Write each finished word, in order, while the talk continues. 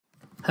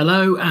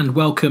Hello and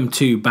welcome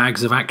to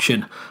Bags of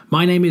Action.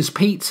 My name is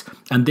Pete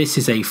and this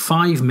is a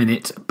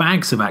 5-minute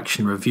Bags of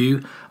Action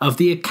review of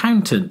The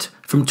Accountant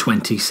from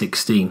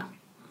 2016.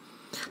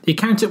 The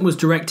Accountant was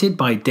directed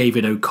by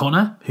David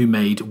O'Connor, who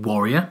made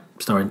Warrior,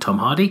 starring Tom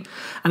Hardy,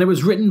 and it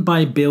was written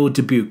by Bill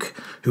Dubuque,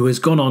 who has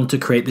gone on to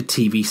create the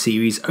TV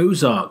series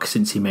Ozark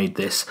since he made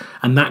this,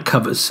 and that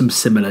covers some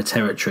similar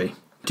territory.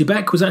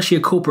 Dubuque was actually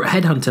a corporate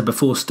headhunter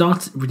before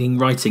starting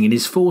writing in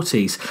his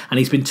 40s, and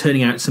he's been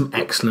turning out some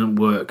excellent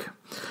work.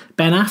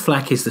 Ben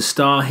Affleck is the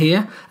star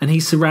here, and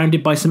he's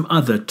surrounded by some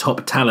other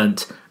top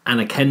talent: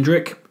 Anna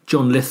Kendrick,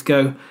 John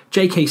Lithgow,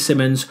 J.K.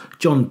 Simmons,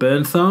 John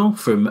Bernthal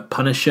from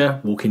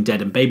Punisher, Walking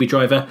Dead and Baby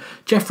Driver,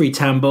 Jeffrey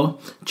Tambor,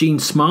 Gene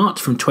Smart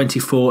from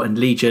 24 and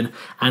Legion,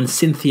 and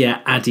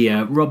Cynthia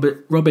Adia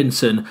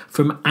Robinson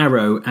from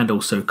Arrow and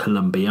also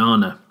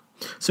Columbiana.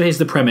 So here's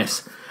the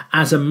premise.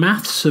 As a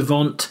math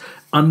savant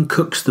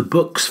uncooks the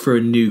books for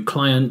a new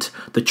client,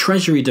 the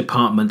Treasury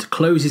Department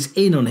closes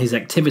in on his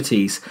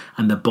activities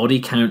and the body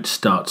count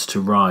starts to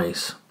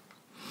rise.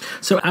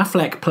 So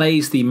Affleck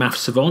plays the math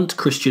savant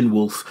Christian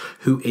Wolff,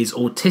 who is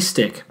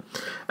autistic.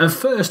 At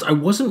first, I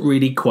wasn't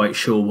really quite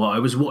sure what I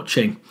was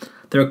watching.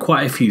 There are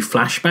quite a few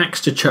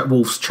flashbacks to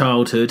Wolff's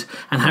childhood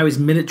and how his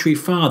military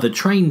father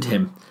trained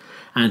him,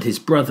 and his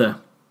brother.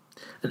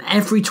 And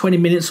every 20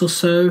 minutes or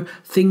so,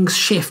 things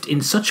shift in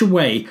such a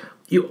way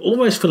you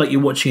almost feel like you're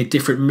watching a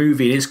different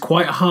movie, and it's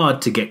quite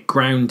hard to get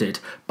grounded.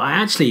 But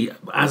actually,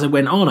 as I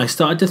went on, I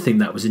started to think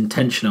that was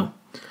intentional.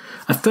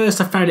 At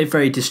first, I found it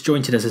very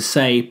disjointed, as I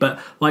say, but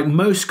like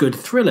most good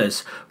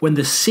thrillers, when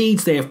the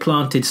seeds they have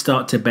planted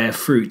start to bear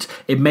fruit,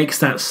 it makes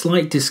that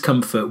slight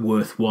discomfort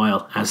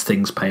worthwhile as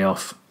things pay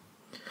off.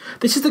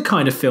 This is the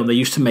kind of film they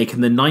used to make in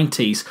the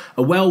 90s,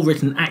 a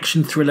well-written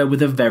action thriller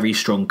with a very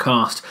strong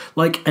cast,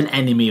 like an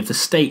Enemy of the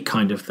State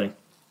kind of thing.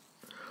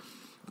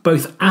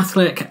 Both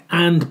Affleck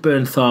and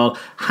Bernthal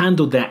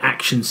handled their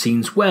action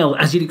scenes well,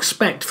 as you'd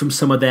expect from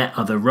some of their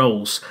other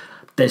roles.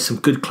 There's some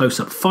good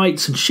close-up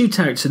fights and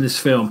shootouts in this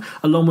film,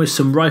 along with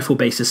some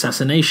rifle-based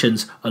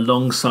assassinations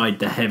alongside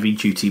the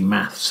heavy-duty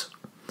maths.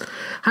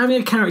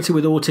 Having a character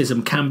with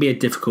autism can be a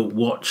difficult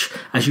watch,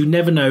 as you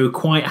never know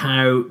quite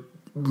how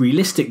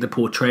realistic the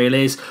portrayal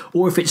is,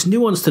 or if it's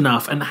nuanced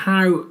enough and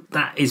how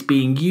that is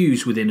being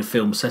used within a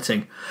film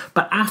setting.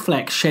 But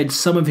Affleck shed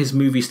some of his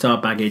movie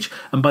star baggage,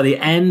 and by the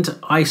end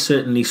I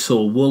certainly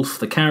saw Wolff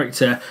the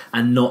character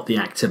and not the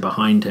actor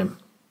behind him.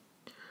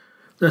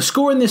 The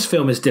score in this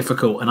film is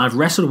difficult, and I've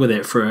wrestled with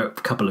it for a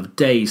couple of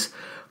days.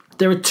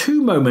 There are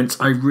two moments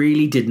I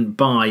really didn't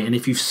buy, and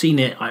if you've seen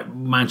it, I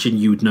imagine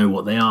you would know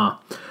what they are.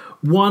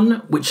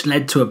 One which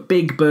led to a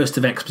big burst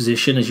of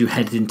exposition as you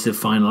headed into the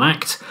final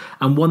act,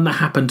 and one that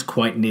happened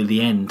quite near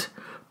the end,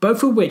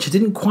 both of which I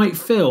didn't quite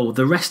feel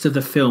the rest of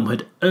the film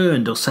had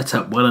earned or set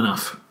up well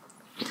enough.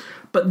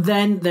 But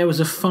then there was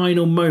a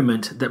final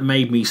moment that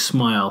made me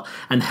smile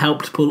and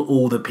helped pull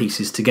all the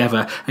pieces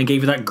together and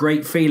gave you that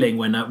great feeling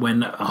when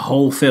a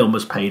whole film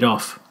was paid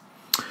off.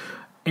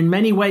 In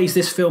many ways,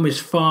 this film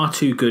is far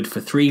too good for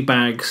 3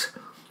 bags,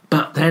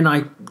 but then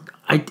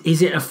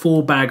is it a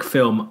 4-bag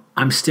film?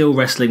 I'm still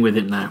wrestling with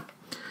it now.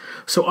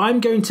 So I'm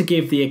going to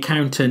give The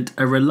Accountant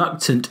a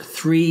reluctant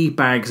 3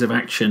 bags of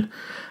action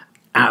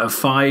out of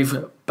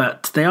 5,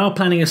 but they are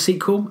planning a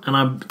sequel, and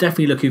I'm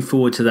definitely looking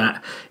forward to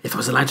that. If I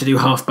was allowed to do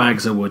half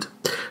bags, I would.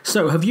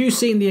 So have you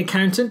seen The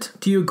Accountant?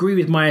 Do you agree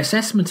with my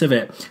assessment of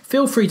it?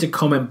 Feel free to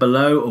comment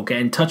below or get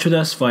in touch with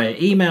us via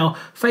email,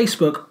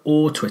 Facebook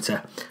or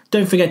Twitter.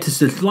 Don't forget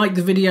to like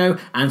the video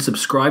and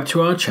subscribe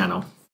to our channel.